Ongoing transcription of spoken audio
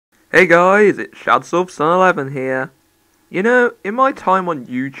Hey guys, it's ShadSubSun11 here. You know, in my time on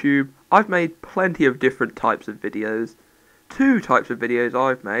YouTube, I've made plenty of different types of videos. Two types of videos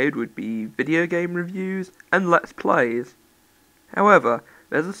I've made would be video game reviews and Let's Plays. However,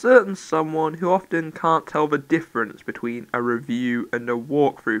 there's a certain someone who often can't tell the difference between a review and a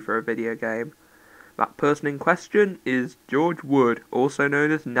walkthrough for a video game. That person in question is George Wood, also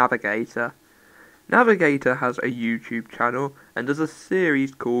known as Navigator. Navigator has a YouTube channel and does a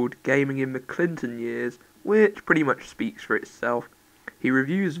series called Gaming in the Clinton Years, which pretty much speaks for itself. He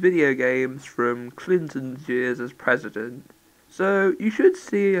reviews video games from Clinton's years as president. So you should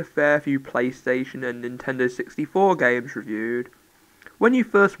see a fair few PlayStation and Nintendo 64 games reviewed. When you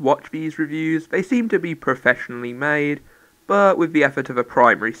first watch these reviews, they seem to be professionally made, but with the effort of a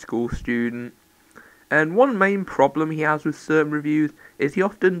primary school student. And one main problem he has with certain reviews is he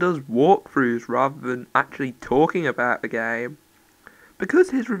often does walkthroughs rather than actually talking about the game. Because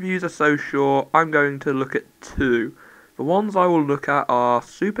his reviews are so short, I'm going to look at two. The ones I will look at are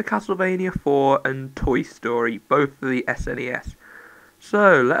Super Castlevania 4 and Toy Story, both for the SNES.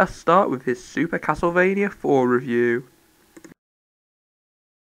 So let us start with his Super Castlevania 4 review.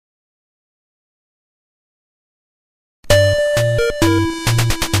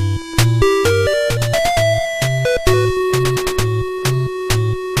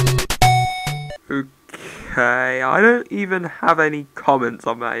 Okay, I don't even have any comments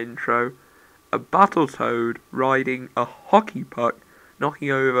on that intro. A Battletoad riding a hockey puck,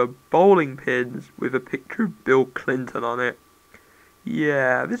 knocking over bowling pins with a picture of Bill Clinton on it.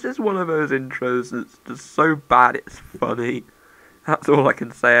 Yeah, this is one of those intros that's just so bad it's funny. That's all I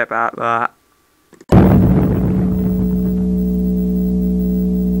can say about that.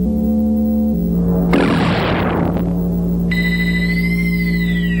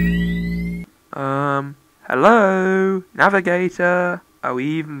 Hello? Navigator? Are we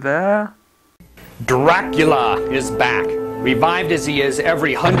even there? Dracula is back, revived as he is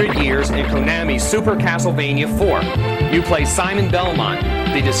every 100 years in Konami's Super Castlevania 4. You play Simon Belmont,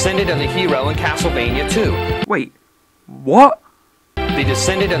 the descendant of the hero in Castlevania 2. Wait, what? The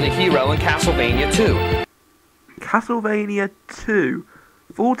descendant of the hero in Castlevania 2. Castlevania 2,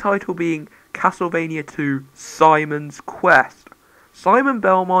 full title being Castlevania 2 Simon's Quest. Simon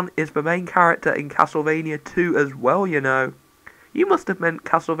Belmont is the main character in Castlevania 2 as well, you know. You must have meant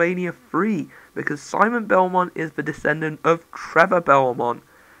Castlevania 3, because Simon Belmont is the descendant of Trevor Belmont.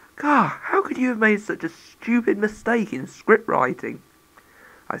 God, how could you have made such a stupid mistake in script writing?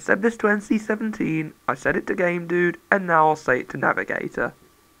 I said this to NC-17, I said it to Game Dude, and now I'll say it to Navigator.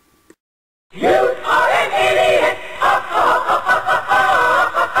 You are an idiot!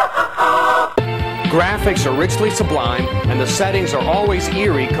 Graphics are richly sublime, and the settings are always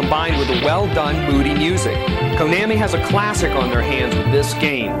eerie combined with a well-done, moody music. Konami has a classic on their hands with this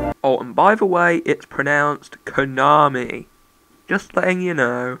game. Oh, and by the way, it's pronounced Konami. Just letting you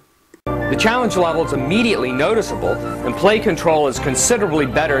know. The challenge level is immediately noticeable, and play control is considerably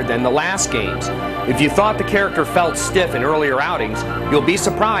better than the last games. If you thought the character felt stiff in earlier outings, you'll be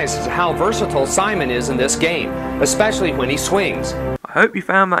surprised at how versatile Simon is in this game, especially when he swings. I hope you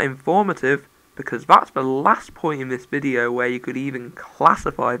found that informative, because that's the last point in this video where you could even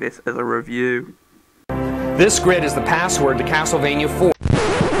classify this as a review. This grid is the password to Castlevania 4.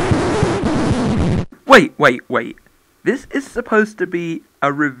 Wait. This is supposed to be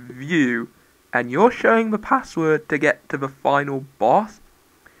a review, and you're showing the password to get to the final boss?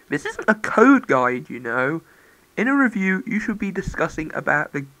 This isn't a code guide, you know. In a review, you should be discussing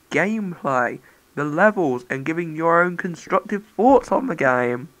about the gameplay, the levels, and giving your own constructive thoughts on the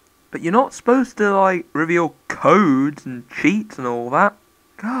game. But you're not supposed to, like, reveal codes and cheats and all that.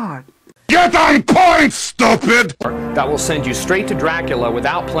 God. Get on point, stupid! That will send you straight to Dracula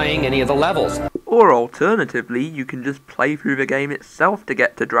without playing any of the levels. Or alternatively, you can just play through the game itself to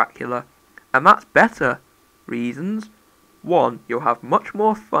get to Dracula. And that's better. Reasons: 1. You'll have much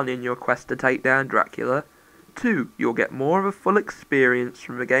more fun in your quest to take down Dracula. 2. You'll get more of a full experience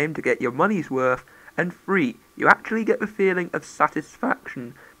from the game to get your money's worth. And 3. You actually get the feeling of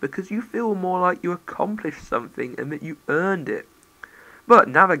satisfaction because you feel more like you accomplished something and that you earned it. But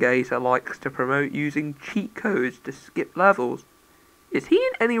Navigator likes to promote using cheat codes to skip levels. Is he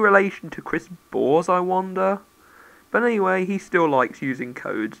in any relation to Chris Bores, I wonder? But anyway, he still likes using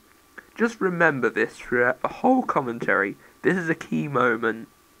codes. Just remember this throughout the whole commentary. This is a key moment.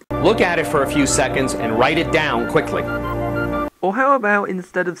 Look at it for a few seconds and write it down quickly. Or how about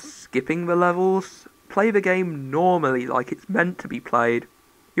instead of skipping the levels, play the game normally like it's meant to be played.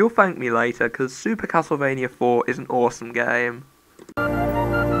 You'll thank me later, because Super Castlevania 4 is an awesome game.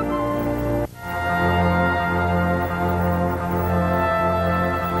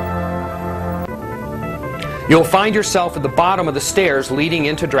 You'll find yourself at the bottom of the stairs leading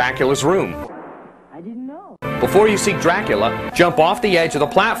into Dracula's room. I didn't know. Before you seek Dracula, jump off the edge of the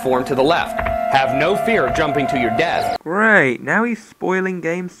platform to the left. Have no fear of jumping to your death. Great, now he's spoiling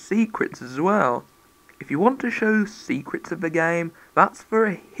game secrets as well. If you want to show secrets of the game, that's for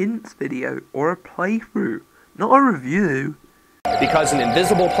a hints video or a playthrough, not a review. Because an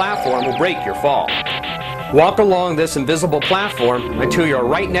invisible platform will break your fall. Walk along this invisible platform until you're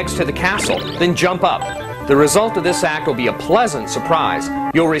right next to the castle, then jump up. The result of this act will be a pleasant surprise.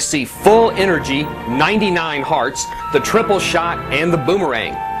 You'll receive full energy, 99 hearts, the triple shot, and the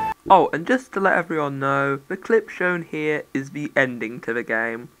boomerang. Oh, and just to let everyone know, the clip shown here is the ending to the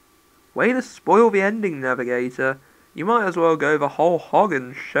game. Way to spoil the ending, Navigator. You might as well go the whole hog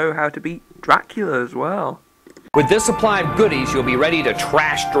and show how to beat Dracula as well. With this supply of goodies, you'll be ready to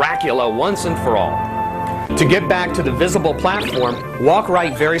trash Dracula once and for all. To get back to the visible platform, walk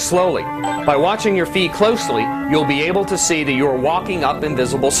right very slowly. By watching your feet closely, you'll be able to see that you're walking up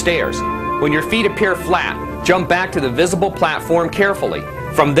invisible stairs. When your feet appear flat, jump back to the visible platform carefully.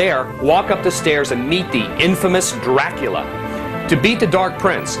 From there, walk up the stairs and meet the infamous Dracula. To beat the Dark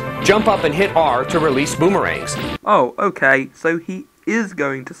Prince, jump up and hit R to release boomerangs. Oh, okay, so he is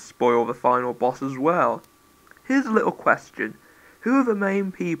going to spoil the final boss as well. Here's a little question. Who are the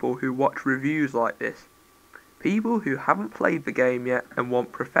main people who watch reviews like this? People who haven't played the game yet and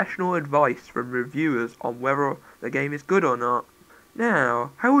want professional advice from reviewers on whether the game is good or not.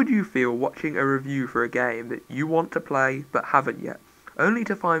 Now, how would you feel watching a review for a game that you want to play but haven't yet, only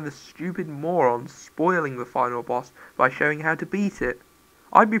to find the stupid moron spoiling the final boss by showing how to beat it?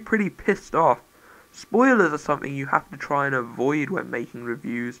 I'd be pretty pissed off. Spoilers are something you have to try and avoid when making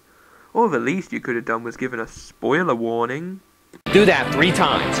reviews. Or the least you could have done was given a spoiler warning. Do that 3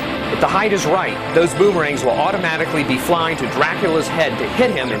 times. If the height is right, those boomerangs will automatically be flying to Dracula's head to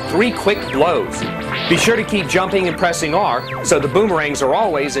hit him in 3 quick blows. Be sure to keep jumping and pressing R so the boomerangs are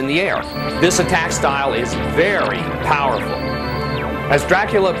always in the air. This attack style is very powerful. As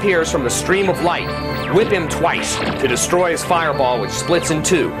Dracula appears from the stream of light, whip him twice to destroy his fireball, which splits in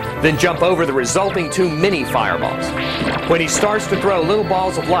 2, then jump over the resulting 2 mini fireballs. When he starts to throw little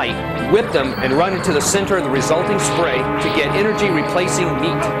balls of light, whip them and run into the center of the resulting spray to get energy replacing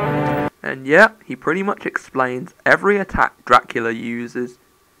meat. And yeah, he pretty much explains every attack Dracula uses.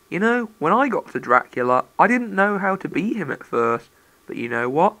 You know, when I got to Dracula, I didn't know how to beat him at first, but you know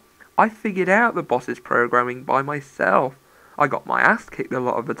what? I figured out the boss's programming by myself. I got my ass kicked a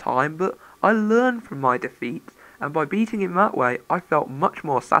lot of the time, but I learned from my defeats, and by beating him that way, I felt much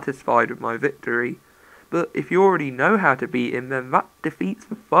more satisfied with my victory. But if you already know how to beat him, then that defeats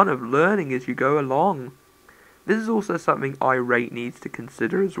the fun of learning as you go along. This is also something Irate needs to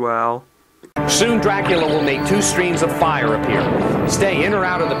consider as well. Soon Dracula will make 2 streams of fire appear. Stay in or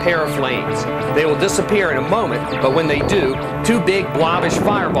out of the pair of flames. They will disappear in a moment, but when they do, 2 big blobbish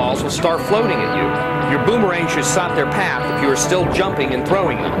fireballs will start floating at you. Your boomerang should stop their path if you are still jumping and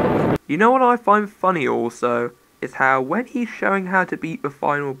throwing them. You know what I find funny also? Is how when he's showing how to beat the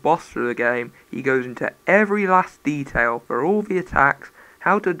final boss for the game, he goes into every last detail for all the attacks,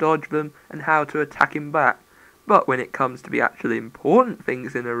 how to dodge them, and how to attack him back. But when it comes to the actually important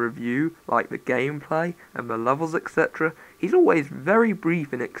things in a review, like the gameplay and the levels etc., he's always very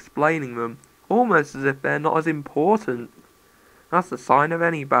brief in explaining them, almost as if they're not as important. That's the sign of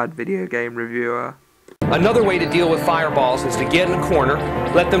any bad video game reviewer. Another way to deal with fireballs is to get in a corner,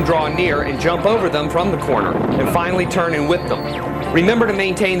 let them draw near and jump over them from the corner, and finally turn and whip them. Remember to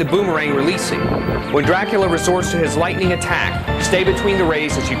maintain the boomerang releasing. When Dracula resorts to his lightning attack, stay between the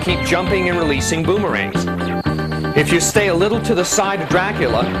rays as you keep jumping and releasing boomerangs. If you stay a little to the side of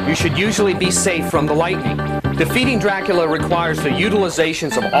Dracula, you should usually be safe from the lightning. Defeating Dracula requires the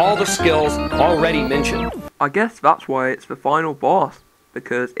utilizations of all the skills already mentioned. I guess that's why it's the final boss,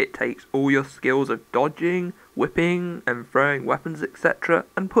 because it takes all your skills of dodging, whipping, and throwing weapons etc.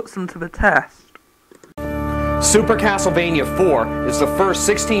 and puts them to the test. Super Castlevania 4 is the first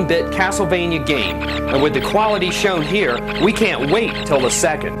 16-bit Castlevania game, and with the quality shown here, we can't wait till the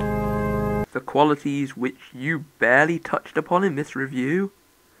second. The qualities which you barely touched upon in this review?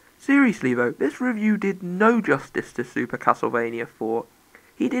 Seriously though, this review did no justice to Super Castlevania 4.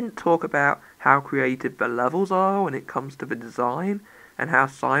 He didn't talk about how creative the levels are when it comes to the design, and how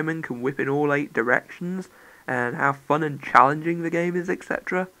Simon can whip in all 8 directions, and how fun and challenging the game is,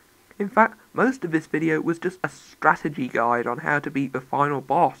 etc. In fact, most of this video was just a strategy guide on how to beat the final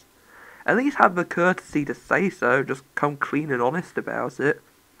boss. At least have the courtesy to say so, just come clean and honest about it.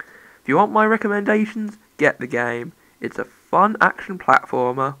 If you want my recommendations, get the game. It's a fun action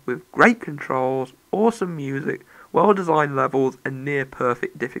platformer with great controls, awesome music, well designed levels and near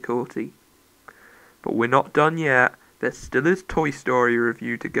perfect difficulty. But we're not done yet. There still is Toy Story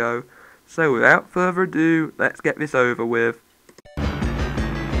review to go. So without further ado, let's get this over with.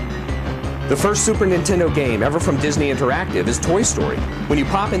 The first Super Nintendo game ever from Disney Interactive is Toy Story. When you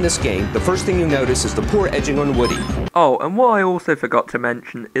pop in this game, the first thing you notice is the poor edging on Woody. Oh, and what I also forgot to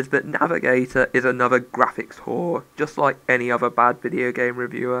mention is that Navigator is another graphics whore, just like any other bad video game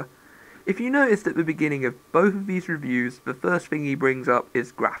reviewer. If you noticed at the beginning of both of these reviews, the first thing he brings up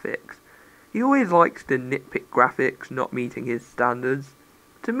is graphics. He always likes to nitpick graphics not meeting his standards.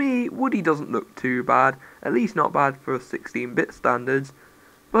 To me, Woody doesn't look too bad, at least not bad for 16-bit standards.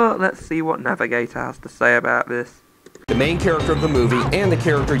 But let's see what Navigator has to say about this. The main character of the movie and the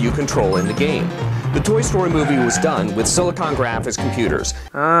character you control in the game. The Toy Story movie was done with Silicon Graphics computers.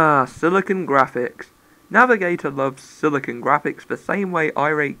 Ah, Silicon Graphics. Navigator loves Silicon Graphics the same way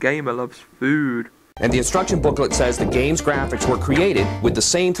Irate Gamer loves food. And the instruction booklet says the game's graphics were created with the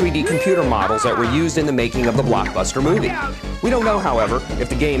same 3D computer models that were used in the making of the blockbuster movie. We don't know, however, if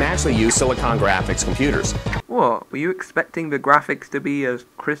the game actually used Silicon Graphics computers. What, were you expecting the graphics to be as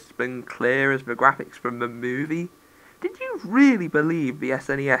crisp and clear as the graphics from the movie? Did you really believe the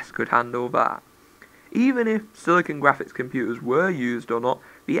SNES could handle that? Even if Silicon Graphics computers were used or not,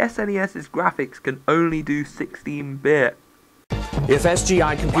 the SNES's graphics can only do 16-bit. If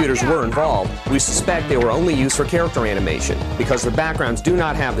SGI computers were involved, we suspect they were only used for character animation, because the backgrounds do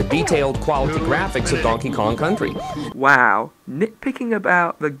not have the detailed quality graphics of Donkey Kong Country. Wow, nitpicking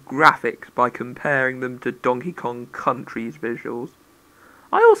about the graphics by comparing them to Donkey Kong Country's visuals.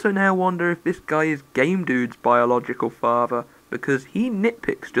 I also now wonder if this guy is Game Dude's biological father, because he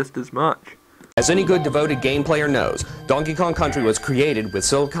nitpicks just as much. As any good devoted game player knows, Donkey Kong Country was created with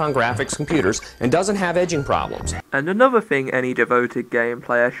Silicon Graphics computers and doesn't have edging problems. And another thing any devoted game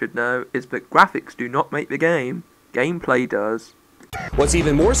player should know is that graphics do not make the game, gameplay does. What's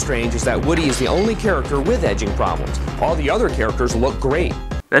even more strange is that Woody is the only character with edging problems. All the other characters look great.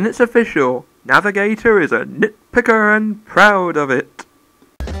 Then it's official, Navigator is a nitpicker and proud of it.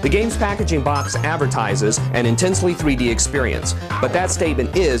 The game's packaging box advertises an intensely 3D experience, but that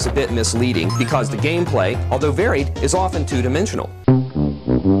statement is a bit misleading because the gameplay, although varied, is often two-dimensional.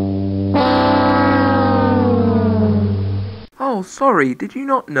 Oh, sorry, did you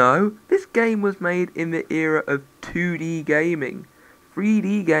not know? This game was made in the era of 2D gaming.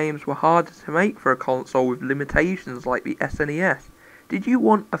 3D games were harder to make for a console with limitations like the SNES. Did you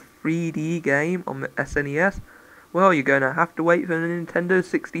want a 3D game on the SNES? Well, you're going to have to wait for the Nintendo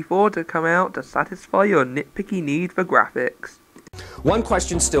 64 to come out to satisfy your nitpicky need for graphics. One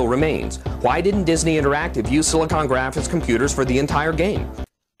question still remains. Why didn't Disney Interactive use Silicon Graphics computers for the entire game?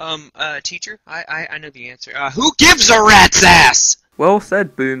 Teacher, I know the answer. Who gives a rat's ass? Well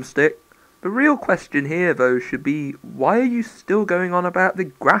said, Boomstick. The real question here, though, should be, why are you still going on about the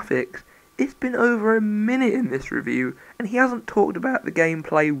graphics? It's been over a minute in this review, and he hasn't talked about the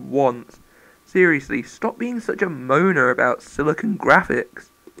gameplay once. Seriously, stop being such a moaner about Silicon Graphics.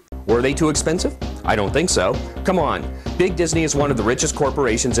 Were they too expensive? I don't think so. Come on, Big Disney is one of the richest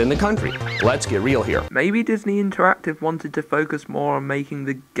corporations in the country. Let's get real here. Maybe Disney Interactive wanted to focus more on making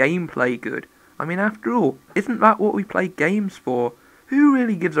the gameplay good. I mean, after all, isn't that what we play games for? Who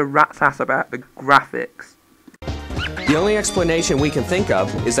really gives a rat's ass about the graphics? The only explanation we can think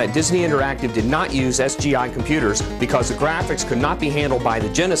of is that Disney Interactive did not use SGI computers because the graphics could not be handled by the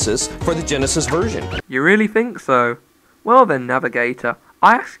Genesis for the Genesis version. You really think so? Well then, Navigator,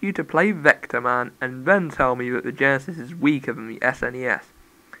 I ask you to play Vector Man and then tell me that the Genesis is weaker than the SNES.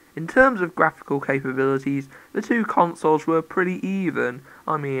 In terms of graphical capabilities, the two consoles were pretty even.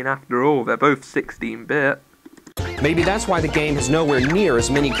 I mean, after all, they're both 16-bit. Maybe that's why the game has nowhere near as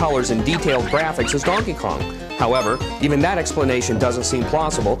many colors and detailed graphics as Donkey Kong. However, even that explanation doesn't seem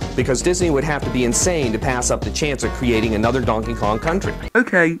plausible because Disney would have to be insane to pass up the chance of creating another Donkey Kong Country.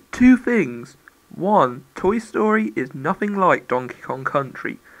 Okay, two things. One, Toy Story is nothing like Donkey Kong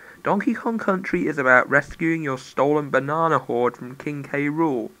Country. Donkey Kong Country is about rescuing your stolen banana hoard from King K.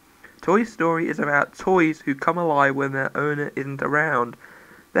 Rool. Toy Story is about toys who come alive when their owner isn't around.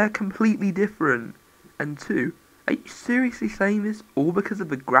 They're completely different. And two, are you seriously saying this all because of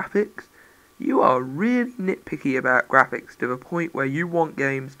the graphics? You are really nitpicky about graphics to the point where you want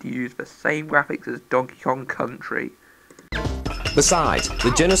games to use the same graphics as Donkey Kong Country. Besides,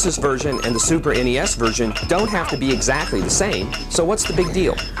 the Genesis version and the Super NES version don't have to be exactly the same, so what's the big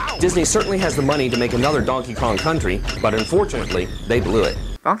deal? Disney certainly has the money to make another Donkey Kong Country, but unfortunately, they blew it.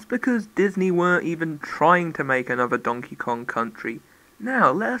 That's because Disney weren't even trying to make another Donkey Kong Country.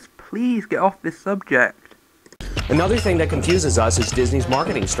 Now, let us please get off this subject. Another thing that confuses us is Disney's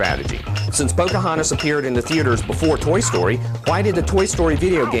marketing strategy. Since Pocahontas appeared in the theaters before Toy Story, why did the Toy Story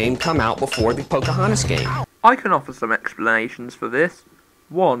video game come out before the Pocahontas game? I can offer some explanations for this.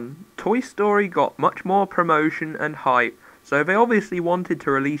 1. Toy Story got much more promotion and hype, so they obviously wanted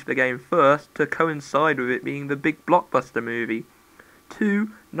to release the game first to coincide with it being the big blockbuster movie.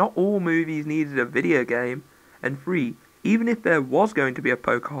 2. Not all movies needed a video game. And 3. Even if there was going to be a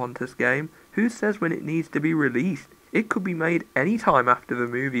Pocahontas game, who says when it needs to be released? It could be made any time after the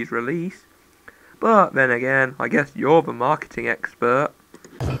movie's release. But then again, I guess you're the marketing expert.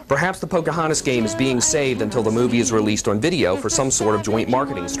 Perhaps the Pocahontas game is being saved until the movie is released on video for some sort of joint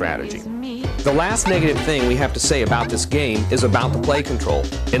marketing strategy. The last negative thing we have to say about this game is about the play control.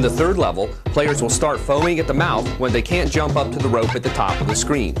 In the third level, players will start foaming at the mouth when they can't jump up to the rope at the top of the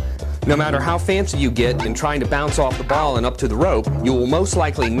screen. No matter how fancy you get in trying to bounce off the ball and up to the rope, you will most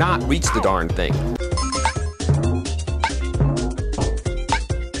likely not reach the darn thing.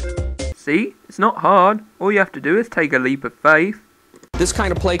 See? It's not hard. All you have to do is take a leap of faith. This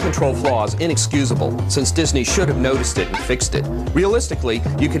kind of play control flaw is inexcusable, since Disney should have noticed it and fixed it. Realistically,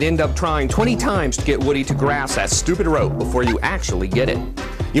 you could end up trying 20 times to get Woody to grasp that stupid rope before you actually get it.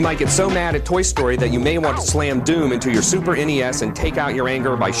 You might get so mad at Toy Story that you may want to slam Doom into your Super NES and take out your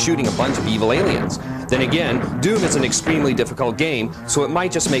anger by shooting a bunch of evil aliens. Then again, Doom is an extremely difficult game, so it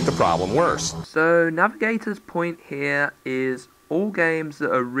might just make the problem worse. So, Navigator's point here is all games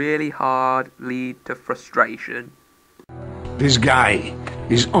that are really hard lead to frustration. This guy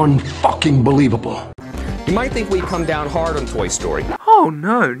is unfucking believable. You might think we'd come down hard on Toy Story. Oh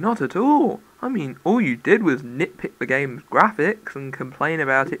no, not at all. I mean, all you did was nitpick the game's graphics and complain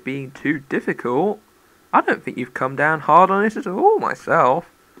about it being too difficult. I don't think you've come down hard on it at all, myself.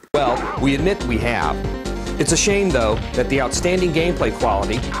 Well, we admit we have. It's a shame, though, that the outstanding gameplay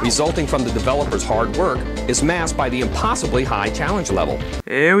quality resulting from the developers' hard work is masked by the impossibly high challenge level.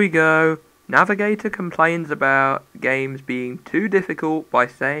 Here we go. Navigator complains about games being too difficult by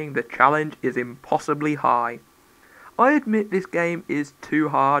saying the challenge is impossibly high. I admit this game is too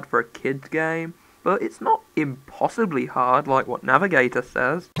hard for a kid's game, but it's not impossibly hard like what Navigator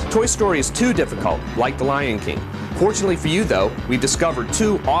says. Toy Story is too difficult, like The Lion King. Fortunately for you, though, we've discovered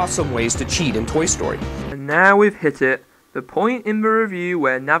 2 awesome ways to cheat in Toy Story. And now we've hit it, the point in the review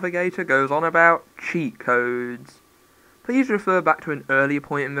where Navigator goes on about cheat codes. Please refer back to an earlier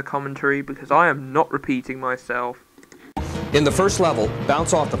point in the commentary because I am not repeating myself. In the first level,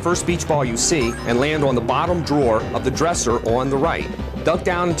 bounce off the first beach ball you see and land on the bottom drawer of the dresser on the right. Duck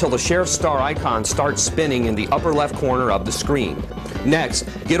down until the sheriff's star icon starts spinning in the upper left corner of the screen. Next,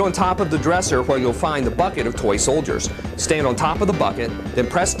 get on top of the dresser where you'll find the bucket of toy soldiers. Stand on top of the bucket, then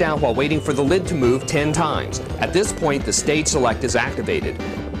press down while waiting for the lid to move 10 times. At this point, the stage select is activated.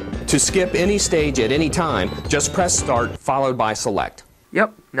 To skip any stage at any time, just press start followed by select.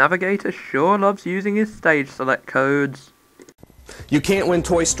 Yep, Navigator sure loves using his stage select codes. You can't win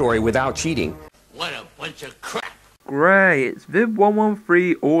Toy Story without cheating. What a bunch of crap. Great, it's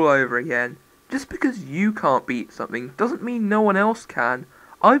Viv113 all over again. Just because you can't beat something doesn't mean no one else can.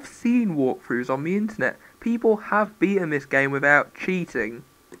 I've seen walkthroughs on the internet. People have beaten this game without cheating.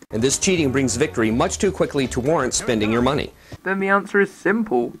 And this cheating brings victory much too quickly to warrant spending your money. Then the answer is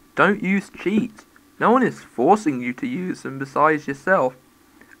simple. Don't use cheats. No one is forcing you to use them besides yourself.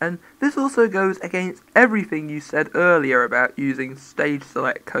 And this also goes against everything you said earlier about using stage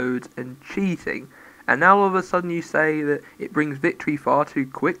select codes and cheating. And now all of a sudden you say that it brings victory far too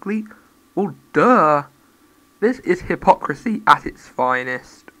quickly? Well, duh. This is hypocrisy at its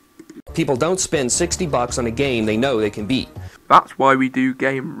finest. People don't spend $60 on a game they know they can beat. That's why we do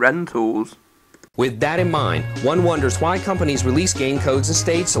game rentals. With that in mind, one wonders why companies release game codes and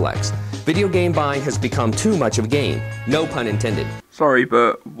stage selects. Video game buying has become too much of a game. No pun intended. Sorry,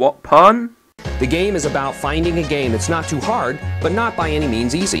 but what pun? The game is about finding a game that's not too hard, but not by any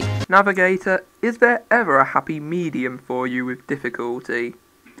means easy. Navigator, is there ever a happy medium for you with difficulty?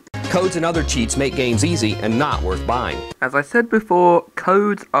 Codes and other cheats make games easy and not worth buying. As I said before,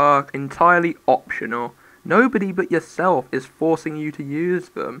 codes are entirely optional. Nobody but yourself is forcing you to use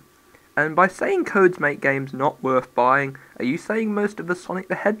them. And by saying codes make games not worth buying, are you saying most of the Sonic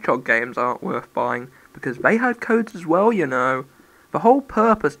the Hedgehog games aren't worth buying? Because they had codes as well, you know. The whole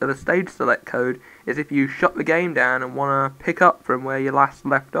purpose of a stage select code is if you shut the game down and want to pick up from where you last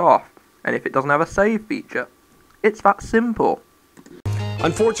left off, and if it doesn't have a save feature. It's that simple.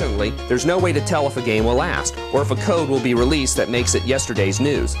 Unfortunately, there's no way to tell if a game will last, or if a code will be released that makes it yesterday's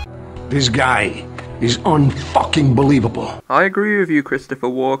news. This guy is unfucking believable. I agree with you, Christopher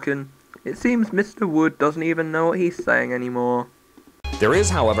Walken. It seems Mr. Wood doesn't even know what he's saying anymore. There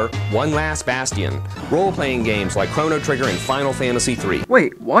is, however, one last bastion, role-playing games like Chrono Trigger and Final Fantasy III.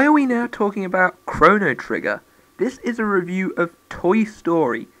 Wait, why are we now talking about Chrono Trigger? This is a review of Toy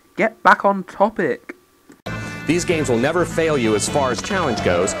Story. Get back on topic. These games will never fail you as far as challenge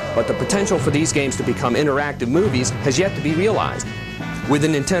goes, but the potential for these games to become interactive movies has yet to be realized. With the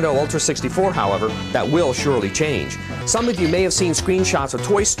Nintendo Ultra 64, however, that will surely change. Some of you may have seen screenshots of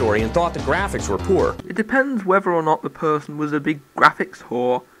Toy Story and thought the graphics were poor. It depends whether or not the person was a big graphics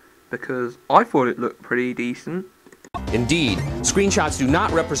whore, because I thought it looked pretty decent. Indeed, screenshots do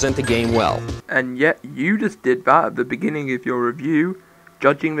not represent the game well. And yet you just did that at the beginning of your review,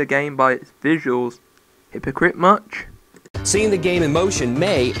 judging the game by its visuals. Hypocrite much? Seeing the game in motion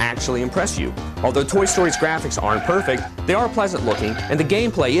may actually impress you. Although Toy Story's graphics aren't perfect, they are pleasant looking, and the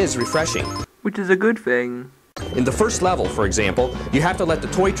gameplay is refreshing. Which is a good thing. In the first level, for example, you have to let the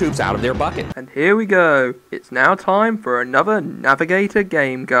toy troops out of their bucket. And here we go. It's now time for another Navigator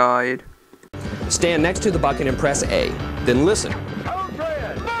game guide. Stand next to the bucket and press A. Then listen.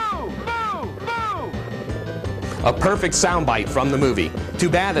 A perfect soundbite from the movie. Too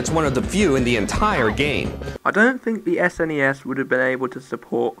bad that's one of the few in the entire game. I don't think the SNES would have been able to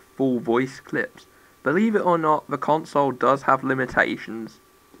support full voice clips. Believe it or not, the console does have limitations.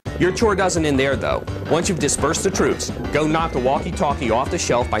 Your chore doesn't end there though. Once you've dispersed the troops, go knock the walkie-talkie off the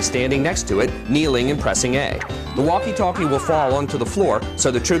shelf by standing next to it, kneeling and pressing A. The walkie-talkie will fall onto the floor so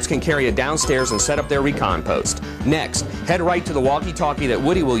the troops can carry it downstairs and set up their recon post. Next, head right to the walkie-talkie that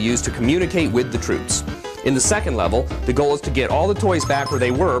Woody will use to communicate with the troops. In the second level, the goal is to get all the toys back where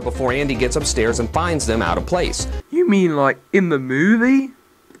they were before Andy gets upstairs and finds them out of place. You mean like in the movie?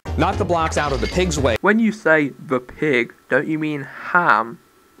 Knock the blocks out of the pig's way. When you say the pig, don't you mean Ham?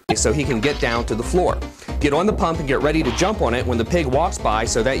 So he can get down to the floor. Get on the pump and get ready to jump on it when the pig walks by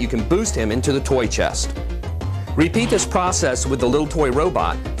so that you can boost him into the toy chest. Repeat this process with the little toy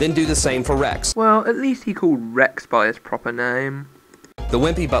robot, then do the same for Rex. Well, at least he called Rex by his proper name. The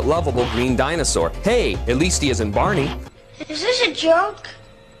wimpy but lovable green dinosaur. Hey, at least he isn't Barney. Is this a joke?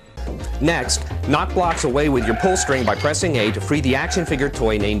 Next, knock blocks away with your pull string by pressing A to free the action figure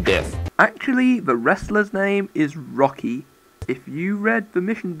toy named Biff. Actually, the wrestler's name is Rocky. If you read the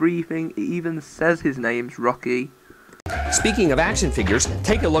mission briefing, it even says his name's Rocky. Speaking of action figures,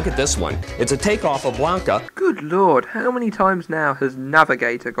 take a look at this one. It's a takeoff of Blanca. Good lord, how many times now has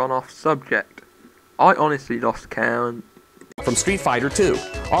Navigator gone off subject? I honestly lost count. From Street Fighter II.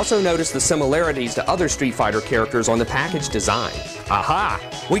 Also notice the similarities to other Street Fighter characters on the package design. Aha!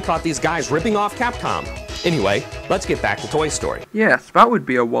 We caught these guys ripping off Capcom. Anyway, let's get back to Toy Story. Yes, that would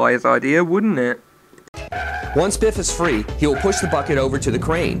be a wise idea, wouldn't it? Once Biff is free, he will push the bucket over to the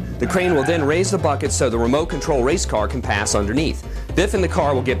crane. The crane will then raise the bucket so the remote control race car can pass underneath. Biff and the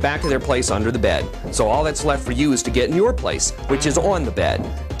car will get back to their place under the bed. So all that's left for you is to get in your place, which is on the bed.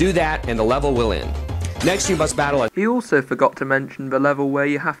 Do that and the level will end. Next you must battle a... He also forgot to mention the level where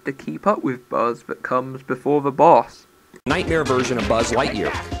you have to keep up with Buzz that comes before the boss. nightmare version of Buzz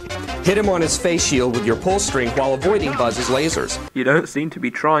Lightyear. Hit him on his face shield with your pull string while avoiding Buzz's lasers. You don't seem to be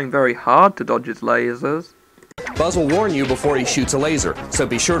trying very hard to dodge his lasers. Buzz will warn you before he shoots a laser, so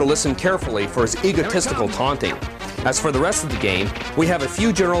be sure to listen carefully for his egotistical taunting. As for the rest of the game, we have a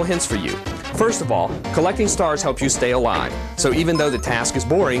few general hints for you. First of all, collecting stars helps you stay alive, so even though the task is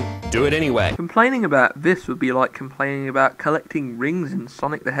boring, do it anyway. Complaining about this would be like complaining about collecting rings in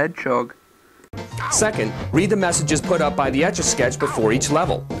Sonic the Hedgehog. Second, read the messages put up by the Etch-a-Sketch before each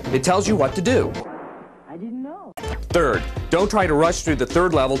level. It tells you what to do. I didn't know. Third, don't try to rush through the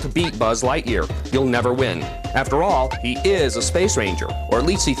third level to beat Buzz Lightyear. You'll never win. After all, he is a space ranger, or at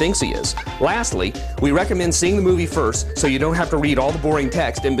least he thinks he is. Lastly, we recommend seeing the movie first so you don't have to read all the boring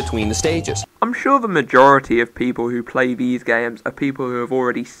text in between the stages. I'm sure the majority of people who play these games are people who have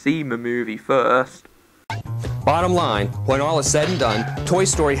already seen the movie first. Bottom line, when all is said and done, Toy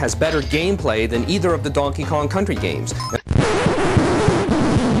Story has better gameplay than either of the Donkey Kong Country games.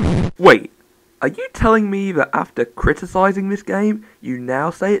 Wait, are you telling me that after criticizing this game, you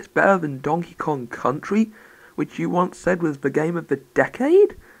now say it's better than Donkey Kong Country, which you once said was the game of the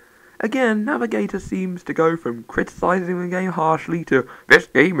decade? Again, Navigator seems to go from criticizing the game harshly to, this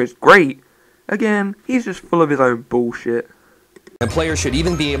game is great. Again, he's just full of his own bullshit. And players should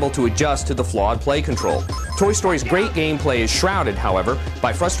even be able to adjust to the flawed play control. Toy Story's great gameplay is shrouded, however,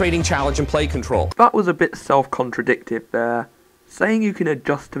 by frustrating challenge and play control. That was a bit self-contradictive there. Saying you can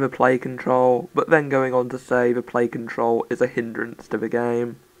adjust to the play control, but then going on to say the play control is a hindrance to the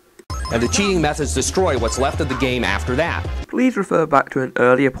game. And the cheating methods destroy what's left of the game after that. Please refer back to an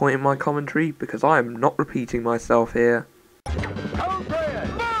earlier point in my commentary, because I am not repeating myself here.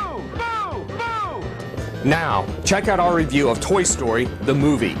 Now, check out our review of Toy Story, the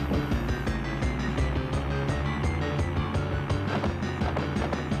movie.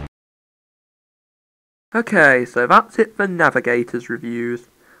 Okay, so that's it for Navigator's reviews.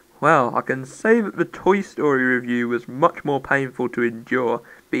 Well, I can say that the Toy Story review was much more painful to endure,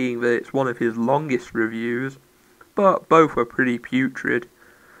 being that it's one of his longest reviews, but both were pretty putrid.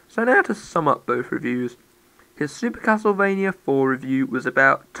 So now to sum up both reviews. His Super Castlevania 4 review was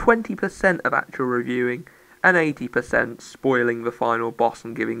about 20% of actual reviewing, and 80% spoiling the final boss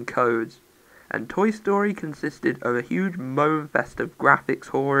and giving codes. And Toy Story consisted of a huge moan fest of graphics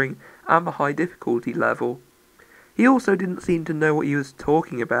whoring and the high difficulty level. He also didn't seem to know what he was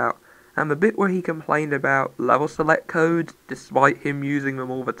talking about, and the bit where he complained about level select codes, despite him using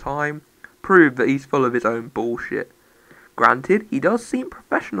them all the time, proved that he's full of his own bullshit. Granted, he does seem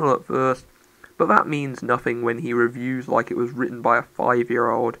professional at first, but that means nothing when he reviews like it was written by a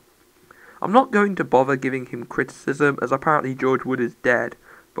 5-year-old. I'm not going to bother giving him criticism, as apparently George Wood is dead,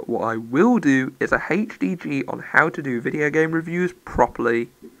 but what I will do is a HDG on how to do video game reviews properly.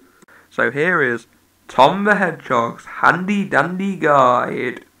 So here is Tom the Hedgehog's handy dandy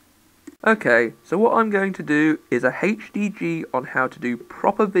guide. Okay, so what I'm going to do is a HDG on how to do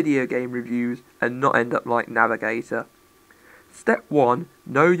proper video game reviews and not end up like Navigator. Step 1,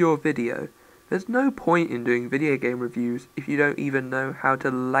 know your video. There's no point in doing video game reviews if you don't even know how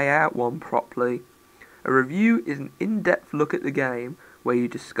to lay out one properly. A review is an in-depth look at the game, where you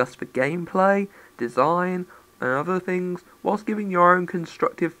discuss the gameplay, design, and other things, whilst giving your own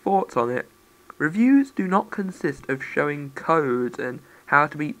constructive thoughts on it. Reviews do not consist of showing codes and how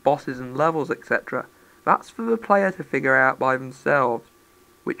to beat bosses and levels, etc. That's for the player to figure out by themselves.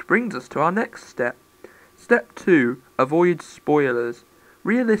 Which brings us to our next step. Step 2, avoid spoilers.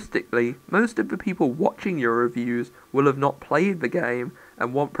 Realistically, most of the people watching your reviews will have not played the game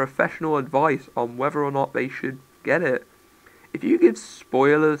and want professional advice on whether or not they should get it. If you give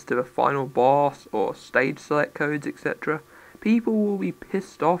spoilers to the final boss or stage select codes, etc., people will be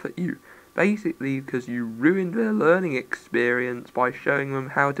pissed off at you, basically because you ruined their learning experience by showing them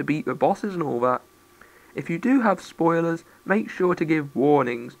how to beat the bosses and all that. If you do have spoilers, make sure to give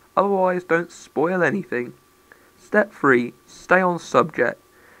warnings, otherwise don't spoil anything. Step 3. Stay on subject.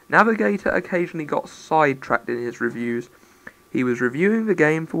 Navigator occasionally got sidetracked in his reviews. He was reviewing the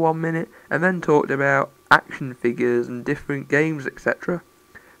game for 1 minute and then talked about action figures and different games, etc.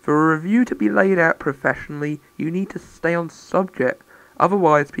 For a review to be laid out professionally, you need to stay on subject,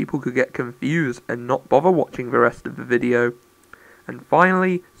 otherwise people could get confused and not bother watching the rest of the video. And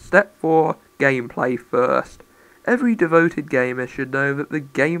finally, step 4, gameplay first. Every devoted gamer should know that the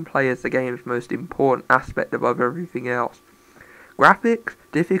gameplay is the game's most important aspect above everything else. Graphics,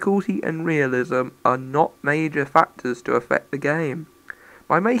 difficulty and realism are not major factors to affect the game.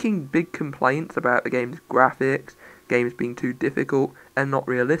 By making big complaints about the game's graphics, games being too difficult and not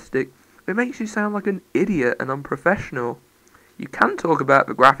realistic, it makes you sound like an idiot and unprofessional. You can talk about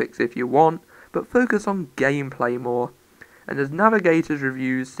the graphics if you want, but focus on gameplay more. And as Navigator's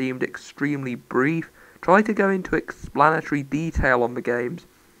reviews seemed extremely brief, try to go into explanatory detail on the games,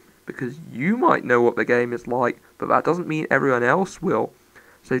 because you might know what the game is like, but that doesn't mean everyone else will.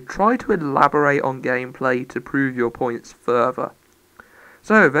 So try to elaborate on gameplay to prove your points further.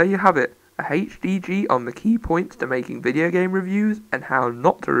 So there you have it, a HDG on the key points to making video game reviews and how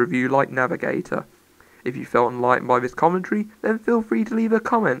not to review like Navigator. If you felt enlightened by this commentary, then feel free to leave a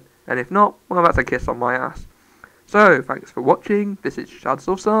comment, and if not, well, that's a kiss on my ass. So, thanks for watching, this is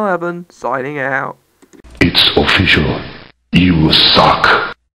Shadsoft11 signing out. It's official. You suck.